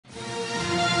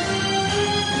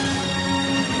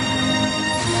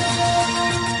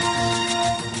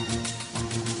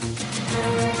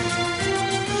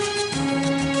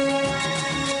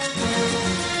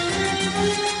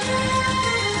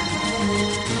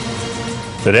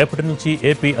రేపటి నుంచి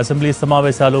AP assembly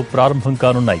సమావేశాలు ప్రారంభం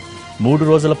కానున్నాయి. 3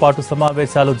 రోజుల పాటు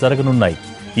సమావేశాలు జరగనున్నాయి.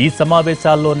 ఈ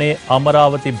సమావేశాల్లోనే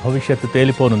అమరావతి భవిష్యత్తు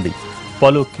తేలిపోనుంది.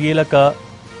 పలు కీలక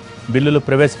బిల్లులు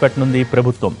ప్రవేశపెట్టనుంది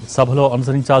ప్రభుత్వం. సభలో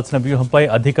అనుసరించాల్సిన వ్యూహంపై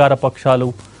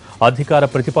అధికార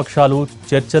ప్రతిపక్షాలు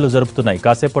చర్చలు జరుపుతున్నాయి.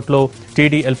 కాసేపట్లో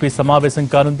టీడీఎల్పీ సమావేశం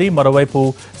కానుంది. మరోవైపు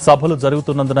సభలు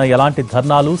జరుగుతున్నందున ఎలాంటి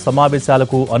ధర్నాలు,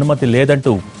 సమావేశాలకు అనుమతి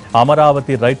లేదంటూ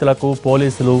అమరావతి రైతులకు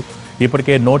పోలీసులు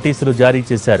ఇప్పటికే నోటీసులు జారీ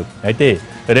చేశారు. అయితే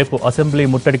రేపు అసెంబ్లీ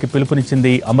ముట్టడికి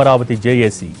పిలుపునిచ్చింది అమరావతి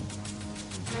జేఏసీ.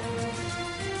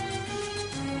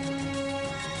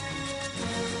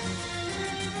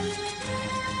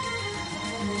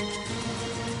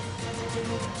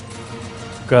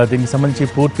 దీనికి సంబంధించి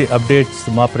పూర్తి అప్డేట్స్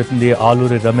మా ప్రతినిధి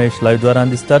ఆలూరి రమేష్ లైవ్ ద్వారా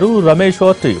అందిస్తారు. Ramesh,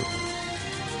 over to you.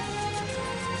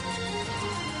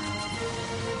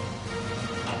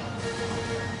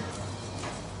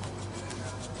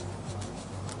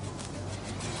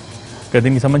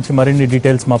 దీనికి సంబంధించి మరిన్ని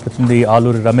డీటెయిల్స్ మా ప్రతినిధి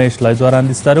ఆలూరి రమేష్ లైవ్ ద్వారా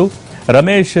అందిస్తారు.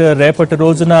 రమేష్, రేపటి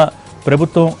రోజున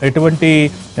ప్రభుత్వం ఎటువంటి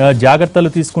జాగ్రత్తలు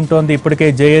తీసుకుంటోంది? ఇప్పటికే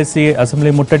జేఏసీ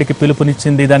అసెంబ్లీ ముట్టడికి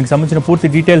పిలుపునిచ్చింది. దానికి సంబంధించిన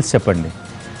పూర్తి డీటెయిల్స్ చెప్పండి.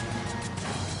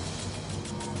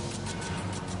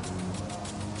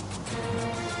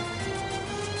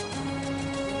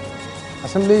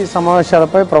 అసెంబ్లీ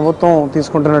సమావేశాలపై ప్రభుత్వం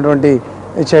తీసుకుంటున్నటువంటి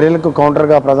చర్యలకు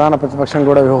కౌంటర్గా ప్రధాన ప్రతిపక్షం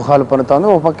కూడా వ్యూహాలు పన్నుతోంది.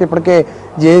 ఒక పక్క ఇప్పటికే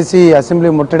జేఏసీ అసెంబ్లీ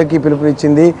ముట్టడికి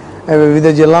పిలుపునిచ్చింది. వివిధ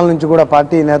జిల్లాల నుంచి కూడా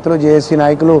పార్టీ నేతలు, జేఏసీ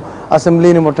నాయకులు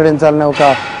అసెంబ్లీని ముట్టడించాలని ఒక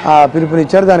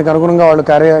పిలుపునిచ్చారు. దానికి అనుగుణంగా వాళ్ళు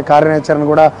కార్యాచరణ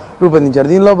కూడా రూపొందించారు.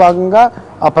 దీనిలో భాగంగా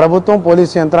ఆ ప్రభుత్వం,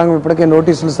 పోలీసు యంత్రాంగం ఇప్పటికే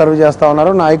నోటీసులు సర్వ్ చేస్తూ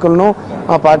ఉన్నారు. నాయకులను,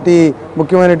 ఆ పార్టీ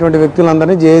ముఖ్యమైనటువంటి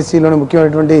వ్యక్తులందరినీ, జేఏసీలోని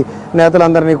ముఖ్యమైనటువంటి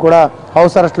నేతలందరినీ కూడా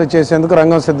హౌస్ అరెస్టులు చేసేందుకు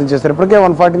రంగం సిద్ధం చేశారు. ఇప్పటికే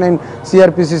 149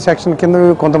 సిఆర్పిసి సెక్షన్ కింద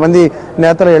కొంతమంది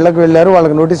నేతలు ఇళ్లకు వెళ్లారు.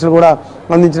 వాళ్ళకి నోటీసులు కూడా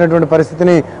అందించినటువంటి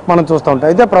పరిస్థితిని మనం చూస్తూ ఉంటాం.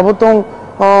 అయితే ప్రభుత్వం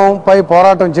పై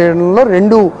పోరాటం చేయడంలో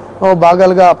 2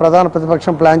 భాగాలుగా ప్రధాన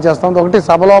ప్రతిపక్షం ప్లాన్ చేస్తూ ఉంది. ఒకటి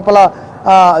సభ లోపల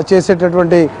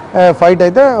చేసేటటువంటి ఫైట్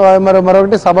అయితే,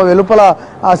 మరొకటి సభ వెలుపల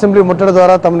అసెంబ్లీ ముట్టడి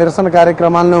ద్వారా తమ నిరసన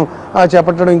కార్యక్రమాలను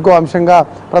చేపట్టడం ఇంకో అంశంగా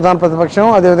ప్రధాన ప్రతిపక్షం,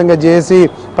 అదేవిధంగా జేఏసీ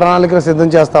ప్రణాళికలు సిద్ధం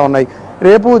చేస్తూ ఉన్నాయి.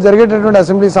 రేపు జరిగేటటువంటి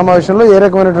అసెంబ్లీ సమావేశంలో ఏ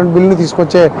రకమైనటువంటి బిల్లుని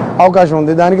తీసుకొచ్చే అవకాశం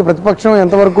ఉంది, దానికి ప్రతిపక్షం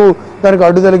ఎంతవరకు దానికి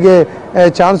అడ్డు జరిగే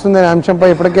ఛాన్స్ ఉందనే అంశంపై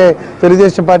ఇప్పటికే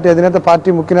తెలుగుదేశం పార్టీ అధినేత, పార్టీ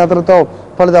ముఖ్య నేతలతో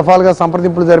పలు దఫాలుగా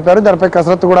సంప్రదింపులు జరిపారు. దానిపై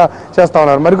కసరత్తు కూడా చేస్తూ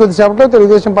ఉన్నారు. మరికొద్దిసేపట్లో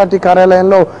తెలుగుదేశం పార్టీ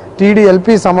కార్యాలయంలో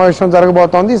టీడీఎల్పీ సమావేశం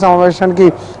జరగబోతోంది. ఈ సమావేశానికి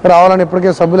రావాలని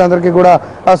ఇప్పటికే సభ్యులందరికీ కూడా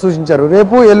సూచించారు.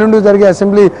 రేపు ఎల్లుండి జరిగే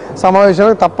అసెంబ్లీ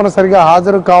సమావేశాలకు తప్పనిసరిగా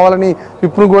హాజరు కావాలని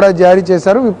విప్ను కూడా జారీ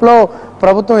చేశారు. విప్లో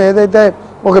ప్రభుత్వం ఏదైతే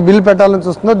ఒక బిల్లు పెట్టాలని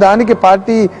చూస్తుందో దానికి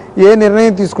పార్టీ ఏ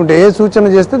నిర్ణయం తీసుకుంటే, ఏ సూచన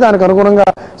చేస్తే దానికి అనుగుణంగా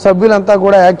సభ్యులంతా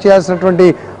కూడా యాక్ట్ చేయాల్సినటువంటి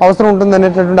అవసరం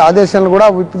ఉంటుందనేటటువంటి ఆదేశాలను కూడా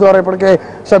విప్ ద్వారా ఇప్పటికే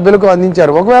సభ్యులకు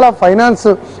అందించారు. ఒకవేళ ఫైనాన్స్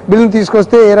బిల్లును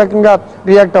తీసుకొస్తే ఏ రకంగా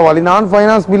రియాక్ట్ అవ్వాలి, నాన్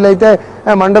ఫైనాన్స్ బిల్ అయితే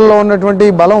మండలిలో ఉన్నటువంటి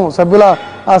బలం, సభ్యుల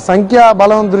సంఖ్యా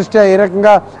బలం దృష్ట్యా ఏ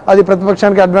రకంగా అది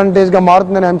ప్రతిపక్షానికి అడ్వాంటేజ్గా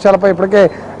మారుతుందనే అంశాలపై ఇప్పటికే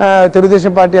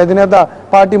తెలుగుదేశం పార్టీ అధినేత,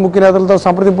 పార్టీ ముఖ్య నేతలతో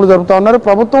సంప్రదింపులు జరుపుతూ ఉన్నారు.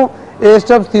 ప్రభుత్వం ఏ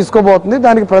స్టెప్స్ తీసుకోబోతుంది,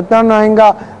 దానికి ప్రత్యామ్నాయంగా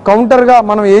కౌంటర్గా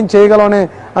మనం ఏం చేయగలమనే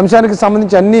అంశానికి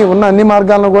సంబంధించి అన్ని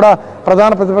మార్గాలను కూడా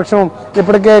ప్రధాన ప్రతిపక్షం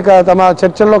ఇప్పటికే తమ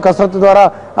చర్చల్లో కసరత్తు ద్వారా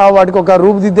వాటికి ఒక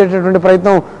రూపుదిద్దేటటువంటి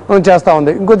ప్రయత్నం చేస్తూ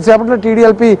ఉంది. ఇంకొద్దిసేపట్లో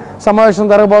టీడీఎల్పీ సమావేశం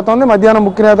జరగబోతోంది. మధ్యాహ్నం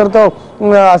ముఖ్య నేతలతో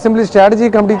అసెంబ్లీ స్ట్రాటజీ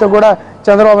కమిటీతో కూడా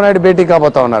చంద్రబాబు నాయుడు భేటీ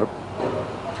కాబోతా ఉన్నారు.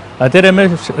 అయితే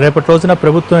రమేష్, రేపటి రోజున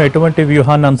ప్రభుత్వం ఎటువంటి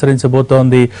వ్యూహాన్ని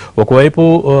అనుసరించబోతోంది? ఒకవైపు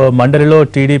మండలిలో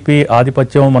టీడీపీ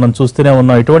ఆధిపత్యం మనం చూస్తూనే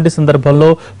ఉన్నాం. ఇటువంటి సందర్భంలో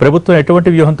ప్రభుత్వం ఎటువంటి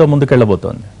వ్యూహంతో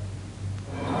ముందుకెళ్లబోతోంది?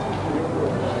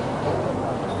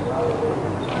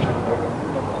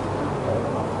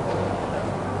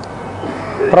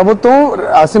 ప్రభుత్వం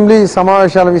అసెంబ్లీ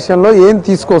సమావేశాల విషయంలో ఏం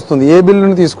తీసుకొస్తుంది, ఏ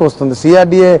బిల్లును తీసుకొస్తుంది?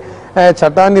 సిఆర్డీఏ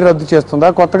చట్టాన్ని రద్దు చేస్తుందా,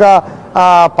 కొత్తగా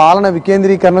పాలన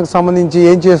వికేంద్రీకరణకు సంబంధించి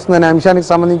ఏం చేస్తుందనే అంశానికి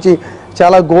సంబంధించి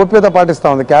చాలా గోప్యత పాటిస్తూ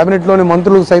ఉంది. కేబినెట్లోని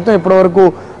మంత్రులు సైతం ఇప్పటివరకు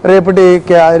రేపటి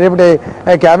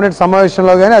కేబినెట్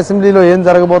సమావేశంలో కానీ అసెంబ్లీలో ఏం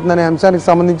జరగబోతుందనే అంశానికి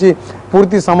సంబంధించి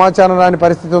పూర్తి సమాచారం రాని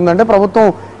పరిస్థితి ఉందంటే ప్రభుత్వం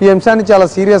ఈ అంశాన్ని చాలా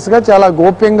సీరియస్గా, చాలా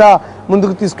గోప్యంగా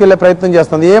ముందుకు తీసుకెళ్లే ప్రయత్నం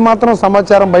చేస్తుంది. ఏమాత్రం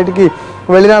సమాచారం బయటికి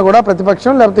వెళ్ళినా కూడా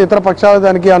ప్రతిపక్షం లేకపోతే ఇతర పక్షాలు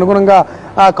దానికి అనుగుణంగా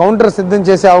కౌంటర్ సిద్ధం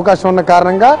చేసే అవకాశం ఉన్న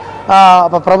కారణంగా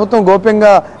ప్రభుత్వం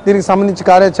గోప్యంగా దీనికి సంబంధించి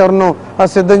కార్యాచరణను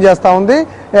సిద్ధం చేస్తూ ఉంది.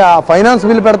 ఫైనాన్స్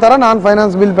బిల్ పెడతారా, నాన్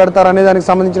ఫైనాన్స్ బిల్ పెడతారా అనే దానికి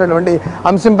సంబంధించినటువంటి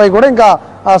అంశంపై కూడా ఇంకా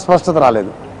స్పష్టత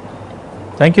రాలేదు.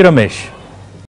 Thank you Ramesh.